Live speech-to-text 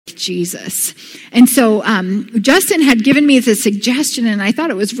Jesus. And so Justin had given me the suggestion, and I thought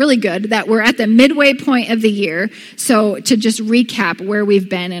it was really good, that we're at the midway point of the year. So to just recap where we've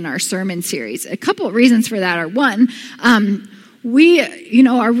been in our sermon series. A couple of reasons for that are, one, we,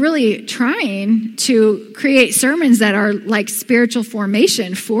 are really trying to create sermons that are like spiritual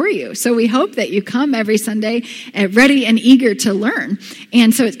formation for you. So we hope that you come every Sunday ready and eager to learn.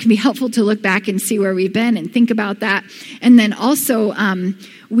 And so it can be helpful to look back and see where we've been and think about that. And then also,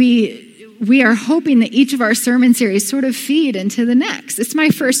 we are hoping that each of our sermon series sort of feed into the next. It's my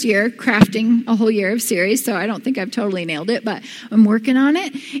first year crafting a whole year of series, so I don't think I've totally nailed it, but I'm working on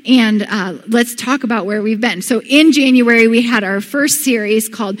it. And let's talk about where we've been. So in January, we had our first series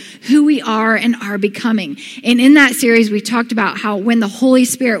called Who We Are and Are Becoming. And in that series, we talked about how when the Holy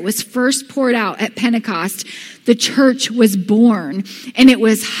Spirit was first poured out at Pentecost, the church was born, and it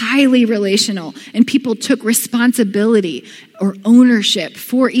was highly relational, and people took responsibility or ownership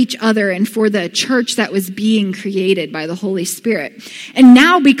for each other and for the church that was being created by the Holy Spirit. And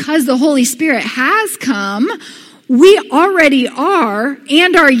now, because the Holy Spirit has come, we already are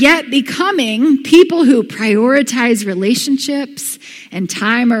and are yet becoming people who prioritize relationships and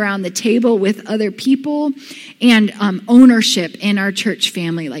time around the table with other people and ownership in our church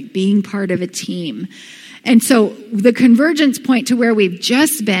family, like being part of a team. And so the convergence point to where we've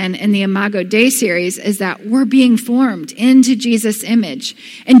just been in the Imago Dei series is that we're being formed into Jesus'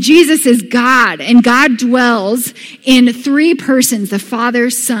 image. And Jesus is God, and God dwells in three persons, the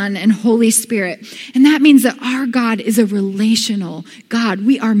Father, Son, and Holy Spirit. And that means that our God is a relational God.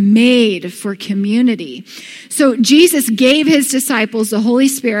 We are made for community. So Jesus gave his disciples the Holy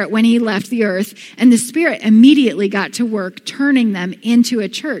Spirit when he left the earth, and the Spirit immediately got to work turning them into a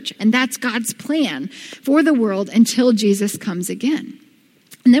church. And that's God's plan for the world until Jesus comes again.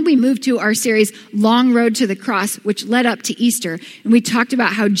 And then we moved to our series, Long Road to the Cross, which led up to Easter. And we talked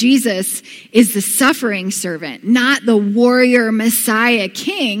about how Jesus is the suffering servant, not the warrior Messiah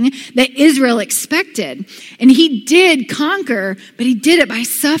king that Israel expected. And he did conquer, but he did it by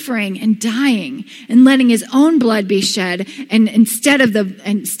suffering and dying and letting his own blood be shed. And instead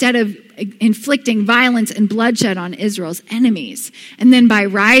of inflicting violence and bloodshed on Israel's enemies. And then by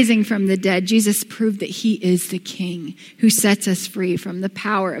rising from the dead, Jesus proved that he is the king who sets us free from the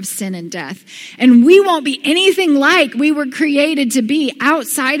power of sin and death. And we won't be anything like we were created to be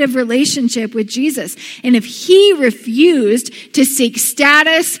outside of relationship with Jesus. And if he refused to seek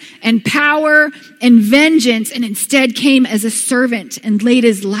status and power and vengeance and instead came as a servant and laid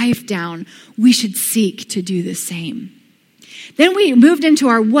his life down, we should seek to do the same. Then we moved into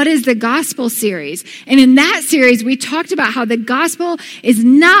our What is the Gospel series. And in that series, we talked about how the gospel is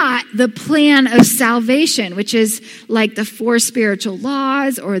not the plan of salvation, which is like the 4 spiritual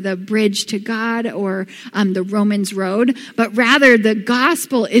laws or the bridge to God or the Romans road, but rather the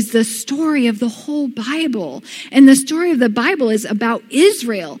gospel is the story of the whole Bible. And the story of the Bible is about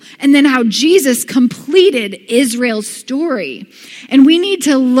Israel and then how Jesus completed Israel's story. And we need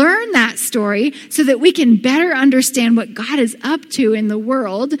to learn that story so that we can better understand what God is up to in the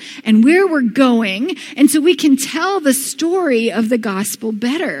world and where we're going, and so we can tell the story of the gospel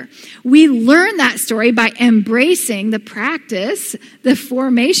better. We learn that story by embracing the practice, the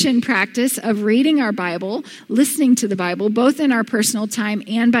formation practice of reading our Bible, listening to the Bible, both in our personal time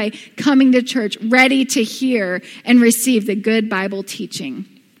and by coming to church ready to hear and receive the good Bible teaching.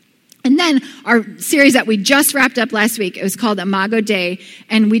 And then our series that we just wrapped up last week, it was called Imago Dei,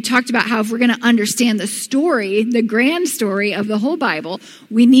 and we talked about how if we're going to understand the story, the grand story of the whole Bible,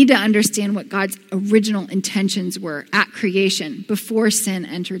 we need to understand what God's original intentions were at creation before sin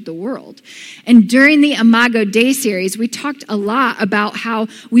entered the world. And during the Imago Dei series, we talked a lot about how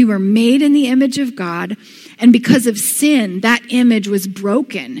we were made in the image of God, and because of sin, that image was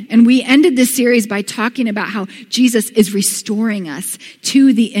broken. And we ended this series by talking about how Jesus is restoring us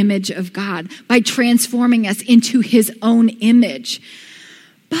to the image of God by transforming us into his own image.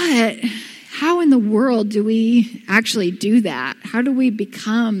 But how in the world do we actually do that? How do we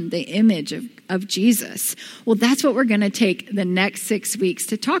become the image of Jesus? Well, that's what we're going to take the next 6 weeks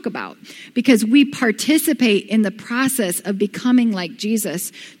to talk about, because we participate in the process of becoming like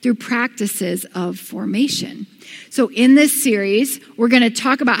Jesus through practices of formation. So in this series, we're going to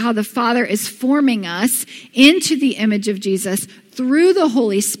talk about how the Father is forming us into the image of Jesus through the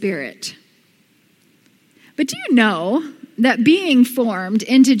Holy Spirit. But do you know that being formed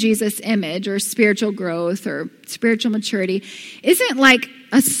into Jesus' image, or spiritual growth or spiritual maturity, isn't like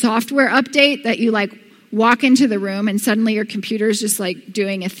a software update that you walk into the room and suddenly your computer's just like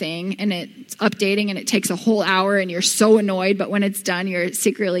doing a thing and it's updating and it takes a whole hour and you're so annoyed, but when it's done, you're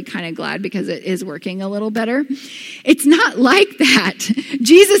secretly kind of glad because it is working a little better. It's not like that.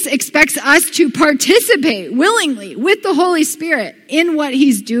 Jesus expects us to participate willingly with the Holy Spirit in what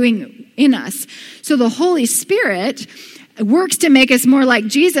he's doing in us. So the Holy Spirit works to make us more like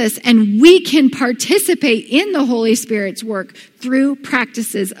Jesus, and we can participate in the Holy Spirit's work through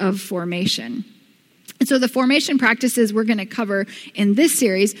practices of formation. And so the formation practices we're going to cover in this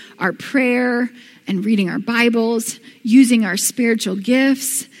series are prayer and reading our Bibles, using our spiritual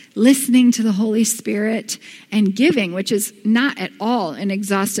gifts, listening to the Holy Spirit, and giving, which is not at all an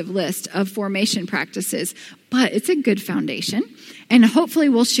exhaustive list of formation practices, but it's a good foundation. And hopefully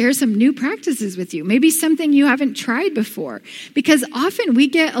we'll share some new practices with you, maybe something you haven't tried before. Because often we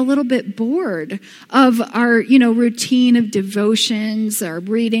get a little bit bored of our, routine of devotions, our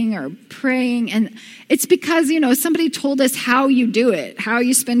reading, our praying. And it's because, somebody told us how you do it, how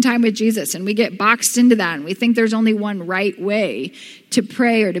you spend time with Jesus. And we get boxed into that. And we think there's only one right way to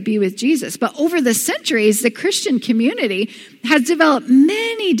pray or to be with Jesus. But over the centuries, the Christian community has developed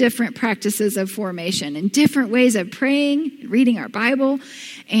many different practices of formation and different ways of praying, reading our Bible,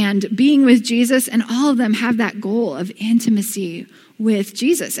 and being with Jesus. And all of them have that goal of intimacy with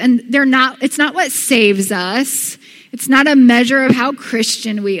Jesus. And it's not what saves us. It's not a measure of how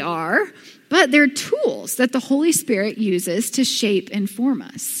Christian we are, but they're tools that the Holy Spirit uses to shape and form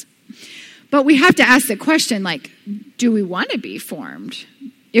us. But we have to ask the question, do we want to be formed?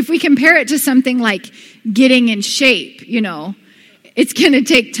 If we compare it to something like getting in shape, it's going to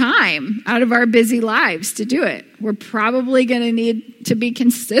take time out of our busy lives to do it. We're probably going to need to be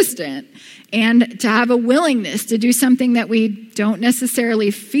consistent and to have a willingness to do something that we don't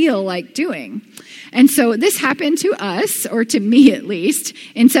necessarily feel like doing. And so this happened to us, or to me at least.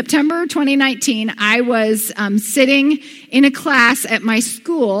 In September 2019, I was sitting in a class at my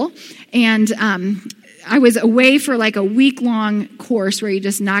school, and I was away for like a week-long course where you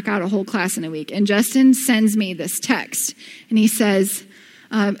just knock out a whole class in a week. And Justin sends me this text, and he says,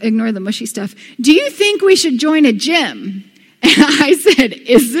 ignore the mushy stuff, "Do you think we should join a gym?" And I said,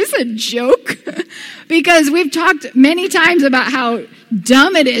 "Is this a joke?" Because we've talked many times about how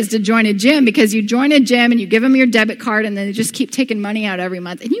dumb it is to join a gym, because you join a gym and you give them your debit card and then they just keep taking money out every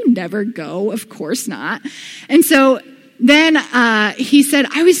month and you never go. Of course not. And so then he said,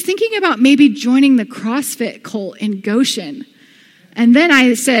 "I was thinking about maybe joining the CrossFit cult in Goshen." And then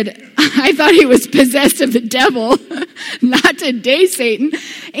I said, I thought he was possessed of the devil, not today, Satan.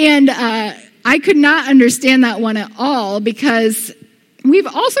 And I could not understand that one at all, because we've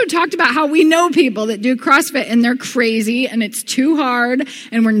also talked about how we know people that do CrossFit and they're crazy and it's too hard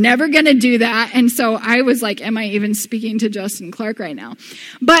and we're never going to do that. And so I was like, am I even speaking to Justin Clark right now?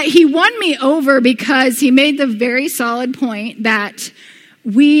 But he won me over because he made the very solid point that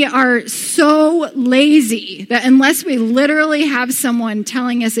we are so lazy that unless we literally have someone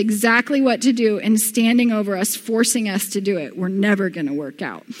telling us exactly what to do and standing over us, forcing us to do it, we're never going to work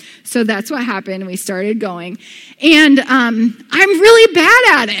out. So that's what happened. We started going. And I'm really bad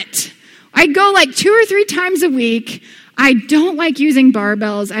at it. I go like 2 or 3 times a week. I don't like using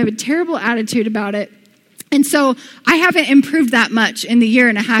barbells. I have a terrible attitude about it. And so I haven't improved that much in the year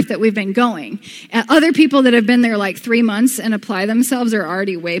and a half that we've been going. Other people that have been there like 3 months and apply themselves are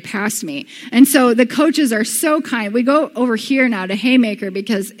already way past me. And so the coaches are so kind. We go over here now to Haymaker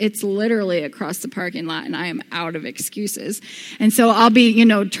because it's literally across the parking lot and I am out of excuses. And so I'll be,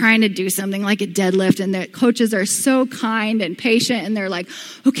 trying to do something like a deadlift, and the coaches are so kind and patient, and they're like,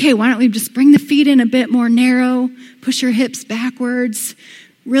 "Okay, why don't we just bring the feet in a bit more narrow, push your hips backwards,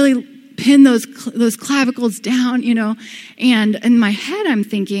 really pin those clavicles down," And in my head, I'm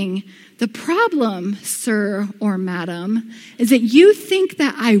thinking, the problem, sir or madam, is that you think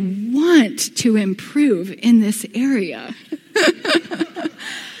that I want to improve in this area.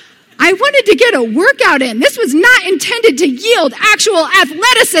 I wanted to get a workout in. This was not intended to yield actual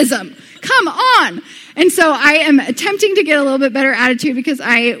athleticism. Come on. And so I am attempting to get a little bit better attitude, because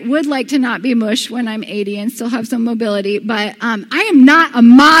I would like to not be mush when I'm 80 and still have some mobility. But I am not a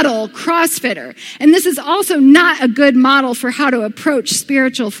model CrossFitter. And this is also not a good model for how to approach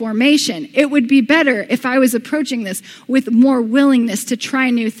spiritual formation. It would be better if I was approaching this with more willingness to try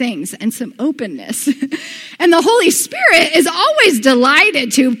new things and some openness. And the Holy Spirit is always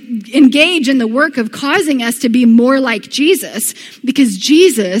delighted to engage in the work of causing us to be more like Jesus, because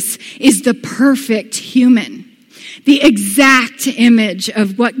Jesus is the perfect human, the exact image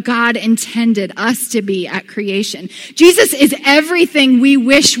of what God intended us to be at creation. Jesus is everything we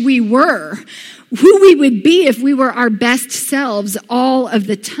wish we were. who we would be if we were our best selves all of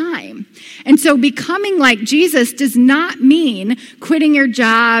the time. And so becoming like Jesus does not mean quitting your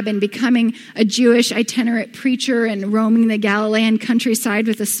job and becoming a Jewish itinerant preacher and roaming the Galilean countryside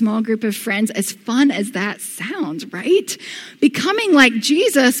with a small group of friends, as fun as that sounds, right? Becoming like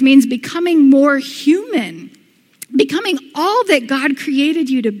Jesus means becoming more human, becoming all that God created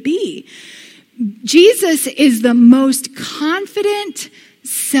you to be. Jesus is the most confident,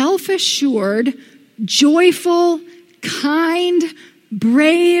 self-assured, joyful, kind,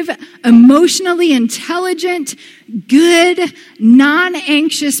 brave, emotionally intelligent, good,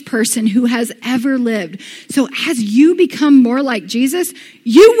 non-anxious person who has ever lived. So as you become more like Jesus,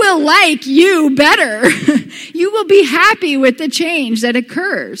 you will like you better. You will be happy with the change that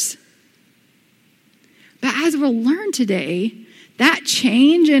occurs. But as we'll learn today, that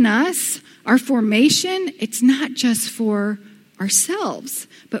change in us, our formation, it's not just for ourselves,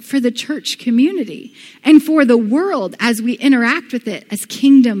 but for the church community and for the world as we interact with it as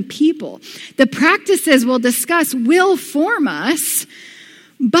kingdom people. The practices we'll discuss will form us,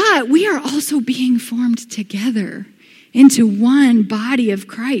 but we are also being formed together into one body of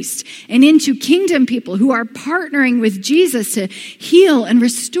Christ and into kingdom people who are partnering with Jesus to heal and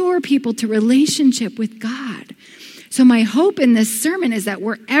restore people to relationship with God. So my hope in this sermon is that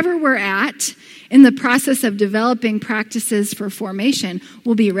wherever we're at in the process of developing practices for formation,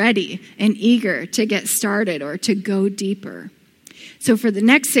 we'll be ready and eager to get started or to go deeper. So for the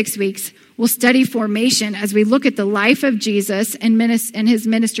next 6 weeks, we'll study formation as we look at the life of Jesus and his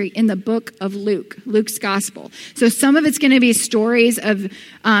ministry in the book of Luke, Luke's gospel. So some of it's going to be stories of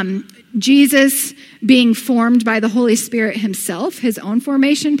Jesus being formed by the Holy Spirit himself, his own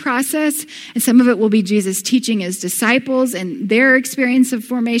formation process. And some of it will be Jesus teaching his disciples and their experience of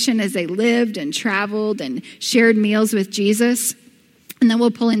formation as they lived and traveled and shared meals with Jesus. And then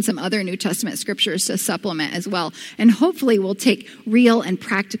we'll pull in some other New Testament scriptures to supplement as well. And hopefully we'll take real and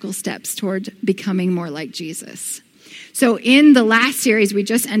practical steps toward becoming more like Jesus. So in the last series we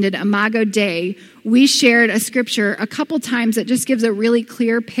just ended, Imago Dei, we shared a scripture a couple times that just gives a really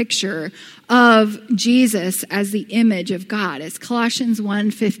clear picture of Jesus as the image of God. It's Colossians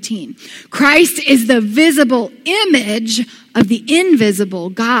 1:15. Christ is the visible image of the invisible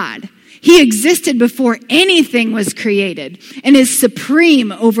God. He existed before anything was created and is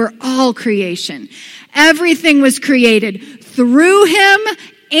supreme over all creation. Everything was created through him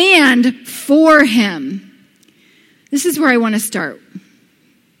and for him. This is where I want to start.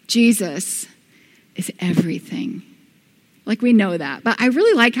 Jesus is everything. Like we know that. But I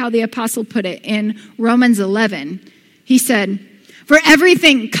really like how the apostle put it in Romans 11. He said, "For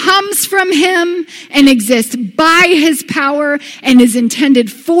everything comes from him and exists by his power and is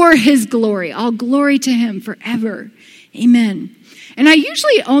intended for his glory. All glory to him forever. Amen." And I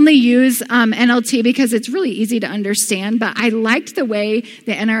usually only use NLT because it's really easy to understand, but I liked the way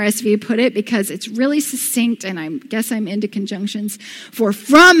the NRSV put it because it's really succinct, and I guess I'm into conjunctions. For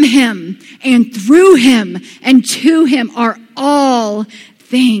from him and through him and to him are all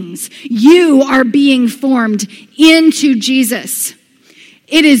things. You are being formed into Jesus.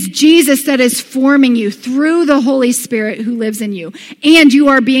 It is Jesus that is forming you through the Holy Spirit who lives in you. And you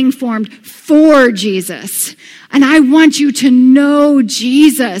are being formed for Jesus. And I want you to know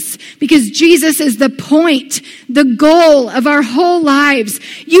Jesus because Jesus is the point, the goal of our whole lives.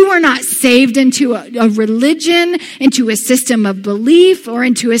 You are not saved into a religion, into a system of belief, or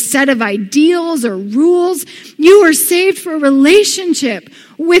into a set of ideals or rules. You are saved for a relationship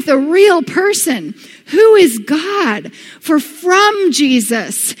with a real person who is God. For from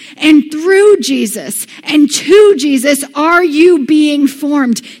Jesus and through Jesus and to Jesus are you being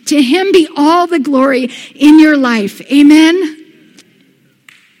formed. To him be all the glory in your life. Amen?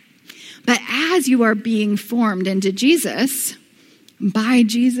 But as you are being formed into Jesus, by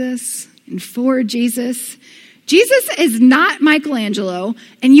Jesus and for Jesus, Jesus is not Michelangelo,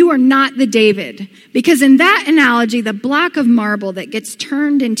 and you are not the David. Because in that analogy, the block of marble that gets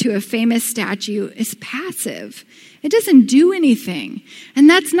turned into a famous statue is passive. It doesn't do anything. And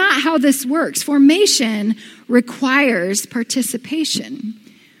that's not how this works. Formation requires participation.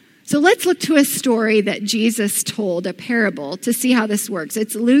 So let's look to a story that Jesus told, a parable, to see how this works.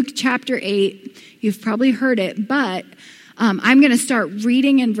 It's Luke chapter 8. You've probably heard it, but I'm going to start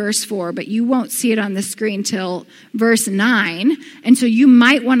reading in verse 4, but you won't see it on the screen till verse 9. And so you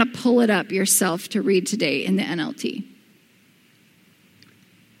might want to pull it up yourself to read today in the NLT.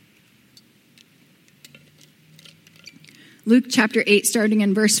 Luke chapter 8, starting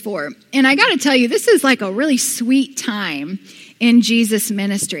in verse 4. And I got to tell you, this is like a really sweet time in Jesus'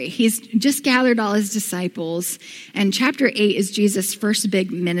 ministry. He's just gathered all his disciples, and chapter 8 is Jesus' first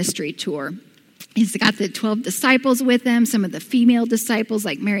big ministry tour. He's got the 12 disciples with him, some of the female disciples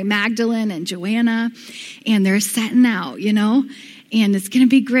like Mary Magdalene and Joanna, and they're setting out, and it's going to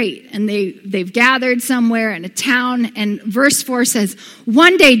be great. And they've gathered somewhere in a town, and verse 4 says,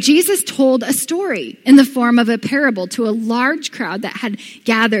 one day Jesus told a story in the form of a parable to a large crowd that had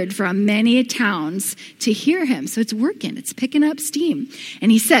gathered from many towns to hear him. So it's working, it's picking up steam. And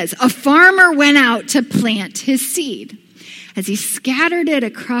he says, a farmer went out to plant his seed. As he scattered it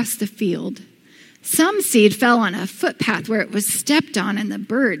across the field, some seed fell on a footpath where it was stepped on and the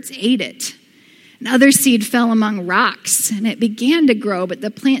birds ate it. Another seed fell among rocks and it began to grow, but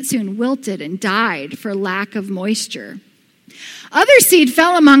the plant soon wilted and died for lack of moisture. Other seed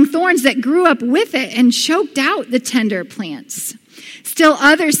fell among thorns that grew up with it and choked out the tender plants. Still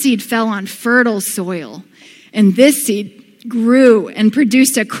other seed fell on fertile soil, and this seed grew and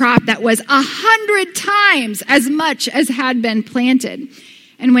produced a crop that was 100 times as much as had been planted.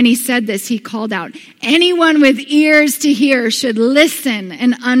 And when he said this, he called out, anyone with ears to hear should listen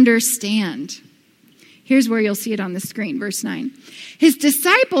and understand. Here's where you'll see it on the screen, verse 9. His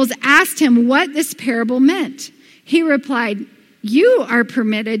disciples asked him what this parable meant. He replied, you are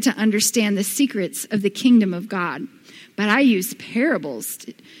permitted to understand the secrets of the kingdom of God, but I use parables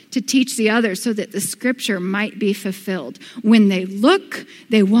to teach the others so that the scripture might be fulfilled. When they look,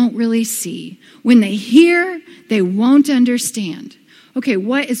 they won't really see. When they hear, they won't understand. Okay,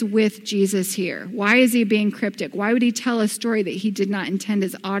 what is with Jesus here? Why is he being cryptic? Why would he tell a story that he did not intend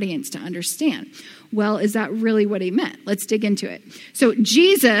his audience to understand? Well, is that really what he meant? Let's dig into it. So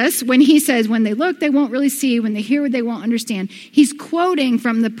Jesus, when he says, when they look, they won't really see. When they hear, they won't understand. He's quoting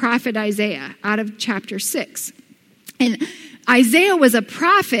from the prophet Isaiah out of chapter 6. And Isaiah was a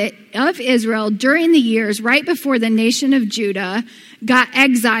prophet of Israel during the years right before the nation of Judah got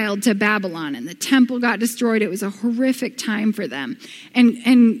exiled to Babylon and the temple got destroyed. It was a horrific time for them.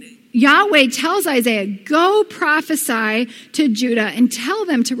 And Yahweh tells Isaiah, go prophesy to Judah and tell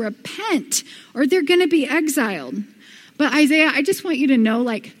them to repent or they're going to be exiled. But Isaiah, I just want you to know,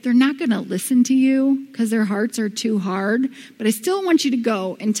 they're not going to listen to you because their hearts are too hard. But I still want you to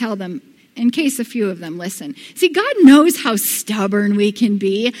go and tell them, in case a few of them listen. See, God knows how stubborn we can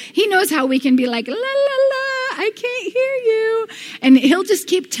be. He knows how we can be like, la, la, la, I can't hear you. And he'll just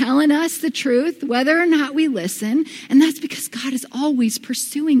keep telling us the truth, whether or not we listen. And that's because God is always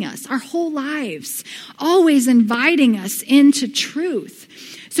pursuing us our whole lives, always inviting us into truth.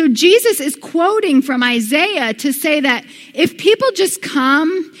 So Jesus is quoting from Isaiah to say that if people just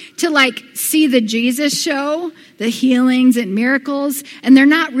come to see the Jesus show, the healings and miracles, and they're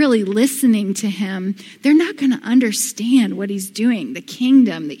not really listening to him, they're not going to understand what he's doing, the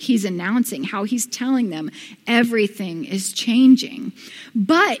kingdom that he's announcing, how he's telling them everything is changing.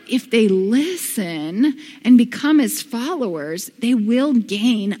 But if they listen and become his followers, they will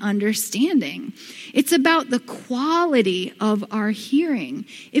gain understanding. It's about the quality of our hearing.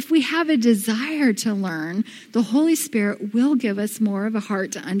 If we have a desire to learn, the Holy Spirit will give us more of a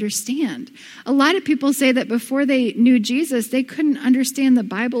heart to understand. A lot of people say that before they knew Jesus, they couldn't understand the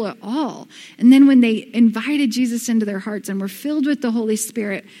Bible at all. And then when they invited Jesus into their hearts and were filled with the Holy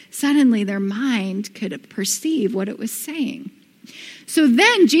Spirit, suddenly their mind could perceive what it was saying. So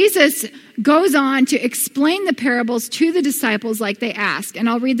then Jesus goes on to explain the parables to the disciples like they ask. And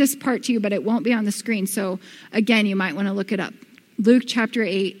I'll read this part to you, but it won't be on the screen. So again, you might want to look it up. Luke chapter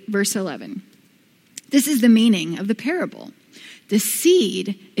 8, verse 11. This is the meaning of the parable. The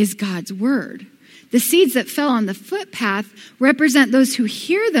seed is God's word. The seeds that fell on the footpath represent those who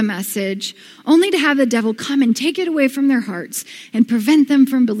hear the message only to have the devil come and take it away from their hearts and prevent them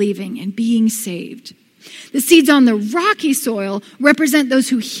from believing and being saved. The seeds on the rocky soil represent those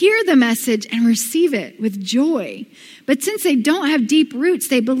who hear the message and receive it with joy. But since they don't have deep roots,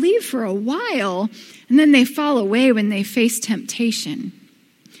 they believe for a while, and then they fall away when they face temptation.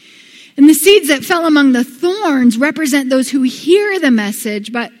 And the seeds that fell among the thorns represent those who hear the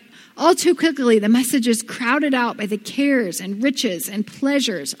message, but all too quickly the message is crowded out by the cares and riches and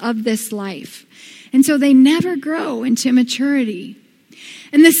pleasures of this life. And so they never grow into maturity.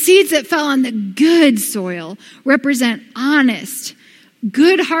 And the seeds that fell on the good soil represent honest,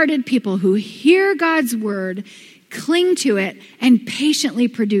 good-hearted people who hear God's word, cling to it, and patiently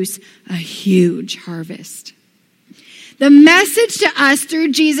produce a huge harvest. The message to us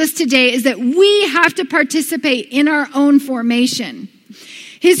through Jesus today is that we have to participate in our own formation.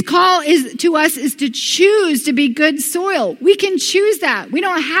 His call to us is to choose to be good soil. We can choose that. We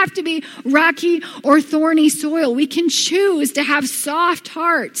don't have to be rocky or thorny soil. We can choose to have soft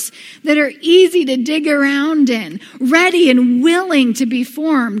hearts that are easy to dig around in, ready and willing to be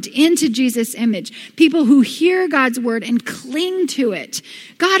formed into Jesus' image. People who hear God's word and cling to it.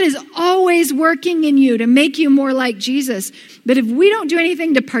 God is always working in you to make you more like Jesus. But if we don't do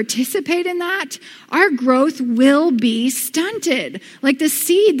anything to participate in that, our growth will be stunted, like the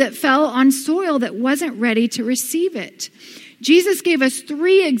seed that fell on soil that wasn't ready to receive it. Jesus gave us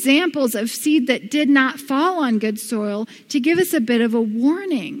 3 examples of seed that did not fall on good soil to give us a bit of a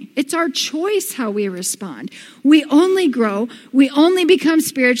warning. It's our choice how we respond. We only grow, we only become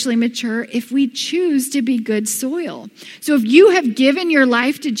spiritually mature if we choose to be good soil. So if you have given your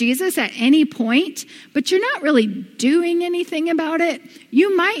life to Jesus at any point, but you're not really doing anything about it,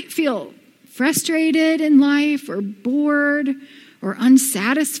 you might feel frustrated in life or bored or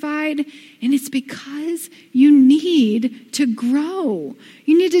unsatisfied, and it's because you need to grow.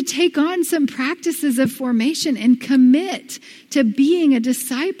 You need to take on some practices of formation and commit to being a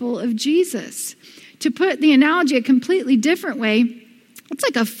disciple of Jesus. To put the analogy a completely different way, it's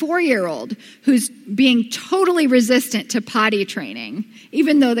like a 4-year-old who's being totally resistant to potty training,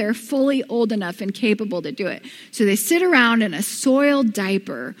 even though they're fully old enough and capable to do it. So they sit around in a soiled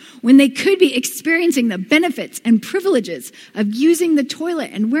diaper when they could be experiencing the benefits and privileges of using the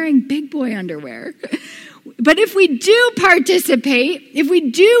toilet and wearing big boy underwear. But if we do participate, if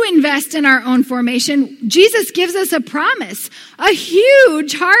we do invest in our own formation, Jesus gives us a promise, a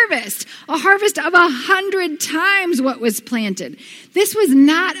huge harvest, a harvest of 100 times what was planted. This was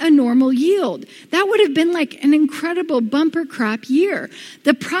not a normal yield. That would have been like an incredible bumper crop year.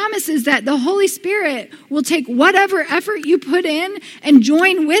 The promise is that the Holy Spirit will take whatever effort you put in and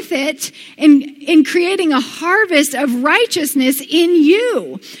join with it in creating a harvest of righteousness in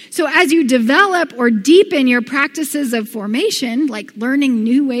you. So as you develop or deepen your practices of formation, like learning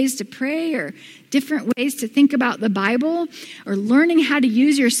new ways to pray or different ways to think about the Bible or learning how to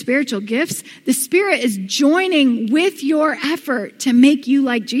use your spiritual gifts, the Spirit is joining with your effort to make you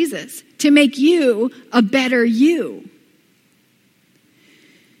like Jesus, to make you a better you.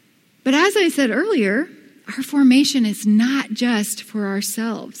 But as I said earlier, our formation is not just for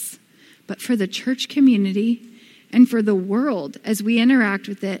ourselves, but for the church community and for the world as we interact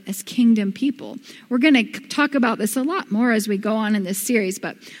with it as kingdom people. We're going to talk about this a lot more as we go on in this series,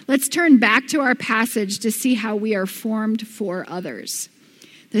 but let's turn back to our passage to see how we are formed for others.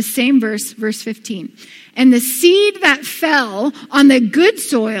 The same verse 15. And the seed that fell on the good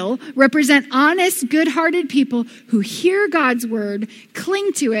soil represent honest, good-hearted people who hear God's word,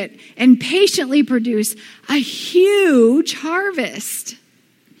 cling to it, and patiently produce a huge harvest.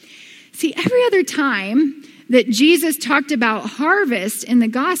 See, every other time that Jesus talked about harvest in the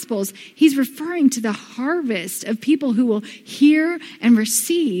Gospels, he's referring to the harvest of people who will hear and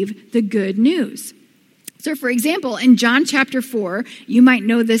receive the good news. So, for example, in John chapter 4, you might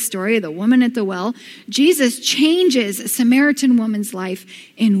know this story of the woman at the well. Jesus changes a Samaritan woman's life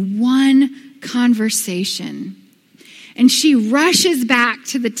in one conversation. And she rushes back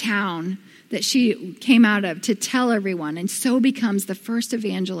to the town that she came out of to tell everyone, and so becomes the first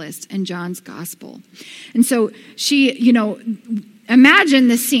evangelist in John's gospel. And so she, imagine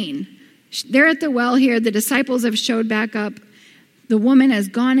the scene. They're at the well here. The disciples have showed back up. The woman has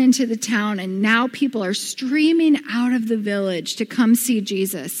gone into the town, and now people are streaming out of the village to come see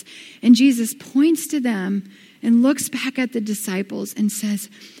Jesus. And Jesus points to them and looks back at the disciples and says,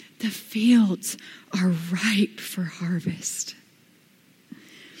 "The fields are ripe for harvest."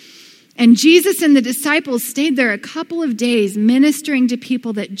 And Jesus and the disciples stayed there a couple of days ministering to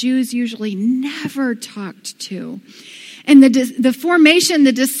people that Jews usually never talked to. And the formation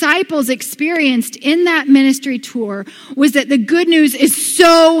the disciples experienced in that ministry tour was that the good news is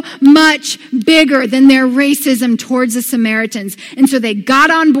so much bigger than their racism towards the Samaritans. And so they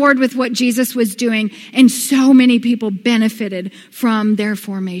got on board with what Jesus was doing, and so many people benefited from their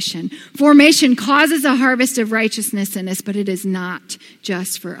formation. Formation causes a harvest of righteousness in us, but it is not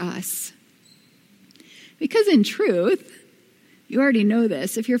just for us. Because in truth, you already know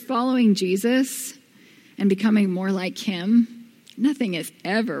this, if you're following Jesus and becoming more like him, nothing is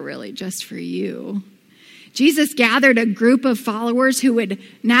ever really just for you. Jesus gathered a group of followers who would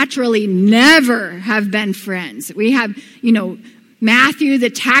naturally never have been friends. We have, Matthew,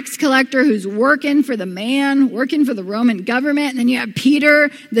 the tax collector who's working for the man, working for the Roman government. And then you have Peter,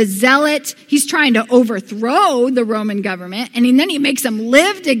 the zealot. He's trying to overthrow the Roman government. And then he makes them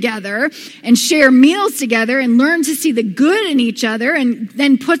live together and share meals together and learn to see the good in each other, and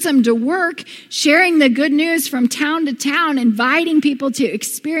then puts them to work, sharing the good news from town to town, inviting people to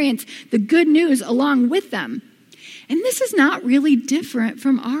experience the good news along with them. And this is not really different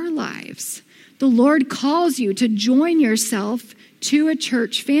from our lives. The Lord calls you to join yourself to a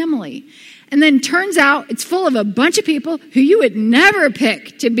church family. And then turns out it's full of a bunch of people who you would never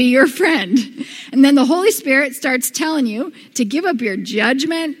pick to be your friend. And then the Holy Spirit starts telling you to give up your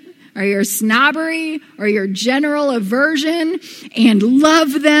judgment or your snobbery or your general aversion and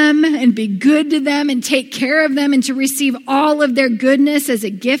love them and be good to them and take care of them and to receive all of their goodness as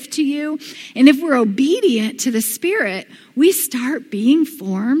a gift to you. And if we're obedient to the Spirit, we start being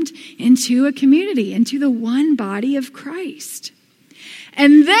formed into a community, into the one body of Christ.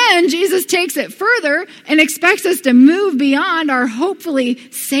 And then Jesus takes it further and expects us to move beyond our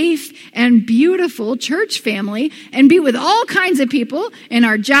hopefully safe and beautiful church family and be with all kinds of people in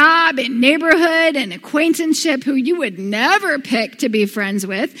our job and neighborhood and acquaintanceship who you would never pick to be friends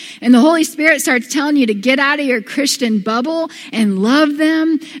with. And the Holy Spirit starts telling you to get out of your Christian bubble and love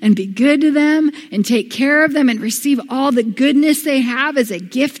them and be good to them and take care of them and receive all the goodness they have as a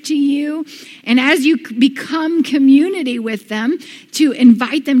gift to you. And as you become community with them, to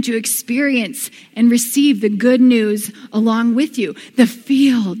invite them to experience and receive the good news along with you. The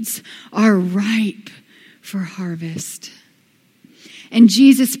fields are ripe for harvest. And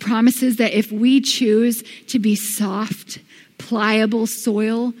Jesus promises that if we choose to be soft, pliable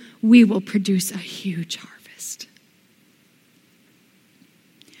soil, we will produce a huge harvest.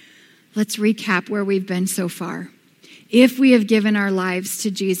 Let's recap where we've been so far. If we have given our lives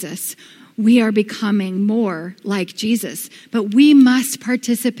to Jesus, we are becoming more like Jesus, but we must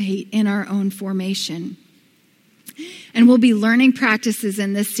participate in our own formation. And we'll be learning practices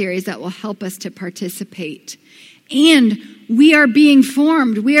in this series that will help us to participate. And we are being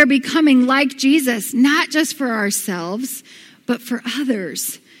formed. We are becoming like Jesus, not just for ourselves, but for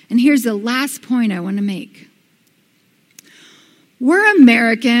others. And here's the last point I want to make. We're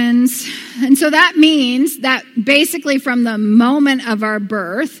Americans, and so that means that basically from the moment of our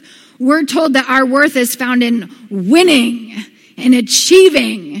birth, we're told that our worth is found in winning and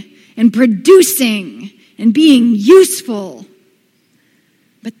achieving and producing and being useful.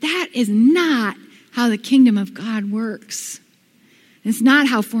 But that is not how the kingdom of God works. It's not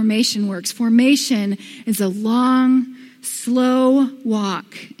how formation works. Formation is a long, slow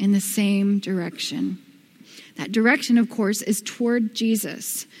walk in the same direction. That direction, of course, is toward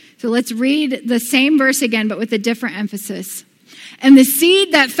Jesus. So let's read the same verse again, but with a different emphasis. And the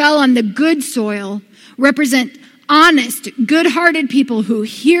seed that fell on the good soil represent honest, good-hearted people who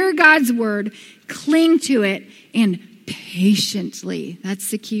hear God's word, cling to it, and patiently,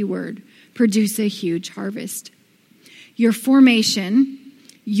 that's the key word, produce a huge harvest. Your formation,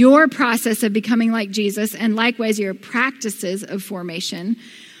 your process of becoming like Jesus, and likewise your practices of formation,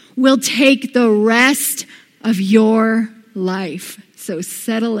 will take the rest of your life. So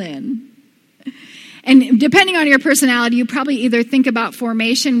settle in. And depending on your personality, you probably either think about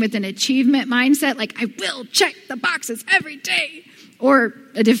formation with an achievement mindset, like I will check the boxes every day, or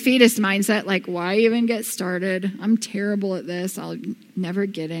a defeatist mindset, like why even get started? I'm terrible at this. I'll never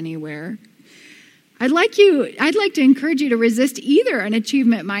get anywhere. I'd like to encourage you to resist either an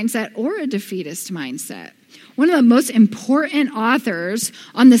achievement mindset or a defeatist mindset. One of the most important authors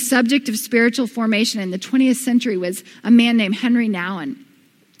on the subject of spiritual formation in the 20th century was a man named Henry Nouwen.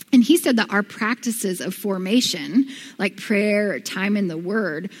 And he said that our practices of formation, like prayer or time in the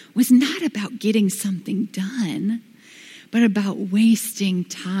Word, was not about getting something done, but about wasting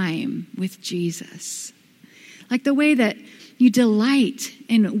time with Jesus. Like the way that you delight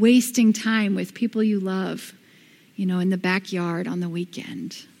in wasting time with people you love, in the backyard on the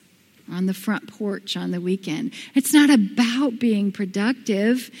weekend, on the front porch on the weekend. It's not about being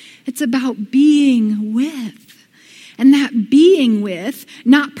productive. It's about being with. And that being with,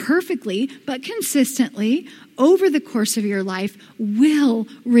 not perfectly, but consistently, over the course of your life, will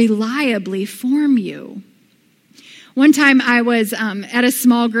reliably form you. One time I was at a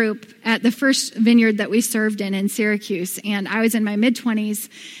small group at the first vineyard that we served in Syracuse, and I was in my mid-20s,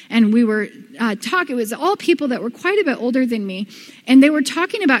 and we were talking. It was all people that were quite a bit older than me, and they were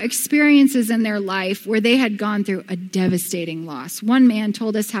talking about experiences in their life where they had gone through a devastating loss. One man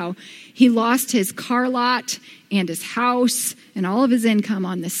told us how he lost his car lot and his house and all of his income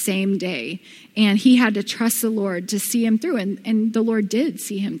on the same day. And he had to trust the Lord to see him through. And the Lord did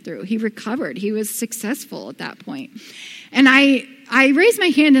see him through. He recovered. He was successful at that point. And I raised my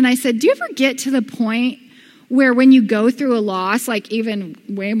hand and I said, do you ever get to the point where when you go through a loss, like even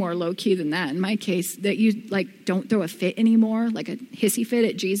way more low-key than that in my case, that you like don't throw a fit anymore, like a hissy fit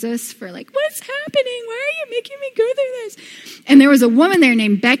at Jesus for like, what's happening? Why are you making me go through this? And there was a woman there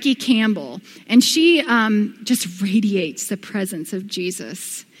named Becky Campbell, and she just radiates the presence of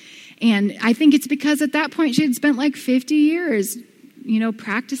Jesus. And I think it's because at that point she had spent like 50 years,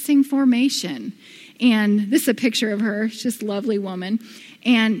 practicing formation. And this is a picture of her. She's just a lovely woman.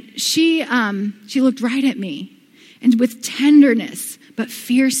 And she looked right at me. And with tenderness, but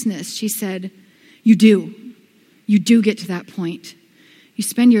fierceness, she said, you do get to that point. You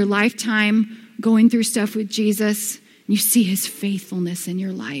spend your lifetime going through stuff with Jesus, and you see his faithfulness in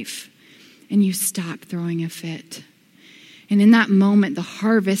your life, and you stop throwing a fit. And in that moment, the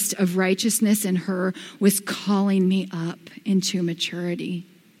harvest of righteousness in her was calling me up into maturity.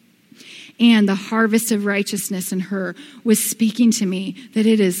 And the harvest of righteousness in her was speaking to me that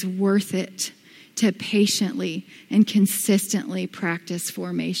it is worth it to patiently and consistently practice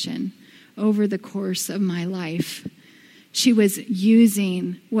formation over the course of my life. She was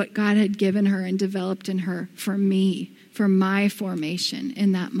using what God had given her and developed in her for me, for my formation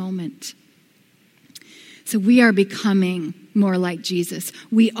in that moment. So we are becoming more like Jesus.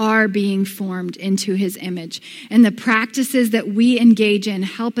 We are being formed into his image. And the practices that we engage in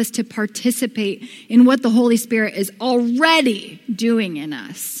help us to participate in what the Holy Spirit is already doing in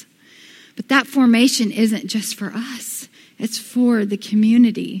us. But that formation isn't just for us. It's for the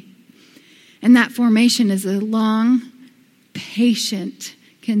community. And that formation is a long, patient,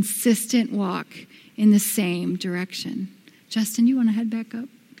 consistent walk in the same direction. Justin, you want to head back up?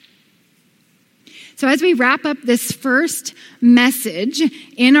 So as we wrap up this first message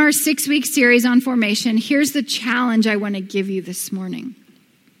in our 6-week series on formation, here's the challenge I want to give you this morning.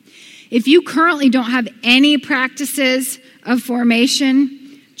 If you currently don't have any practices of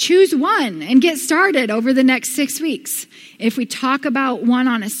formation, choose one and get started over the next 6 weeks. If we talk about one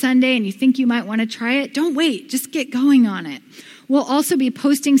on a Sunday and you think you might want to try it, don't wait. Just get going on it. We'll also be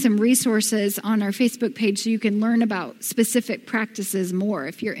posting some resources on our Facebook page so you can learn about specific practices more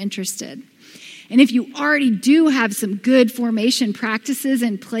if you're interested. And if you already do have some good formation practices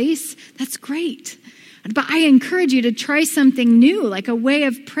in place, that's great. But I encourage you to try something new, like a way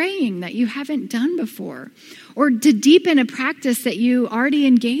of praying that you haven't done before, or to deepen a practice that you already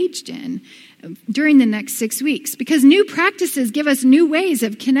engaged in during the next 6 weeks. Because new practices give us new ways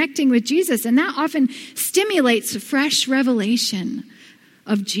of connecting with Jesus, and that often stimulates fresh revelation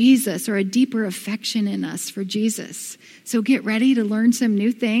of Jesus or a deeper affection in us for Jesus. So get ready to learn some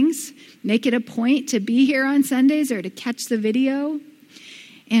new things. Make it a point to be here on Sundays or to catch the video.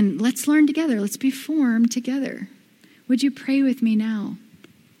 And let's learn together. Let's be formed together. Would you pray with me now?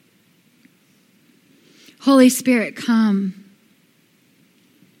 Holy Spirit, come.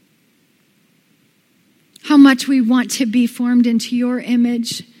 How much we want to be formed into your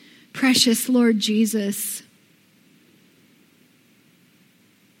image, precious Lord Jesus.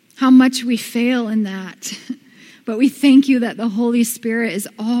 How much we fail in that. But we thank you that the Holy Spirit is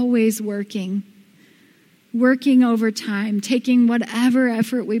always working over time, taking whatever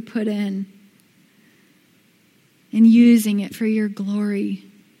effort we put in and using it for your glory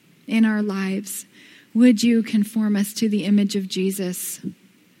in our lives. Would you conform us to the image of Jesus?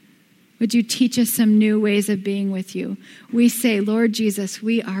 Would you teach us some new ways of being with you? We say, Lord Jesus,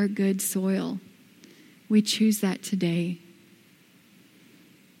 we are good soil. We choose that today.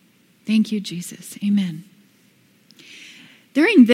 Thank you, Jesus. Amen. During this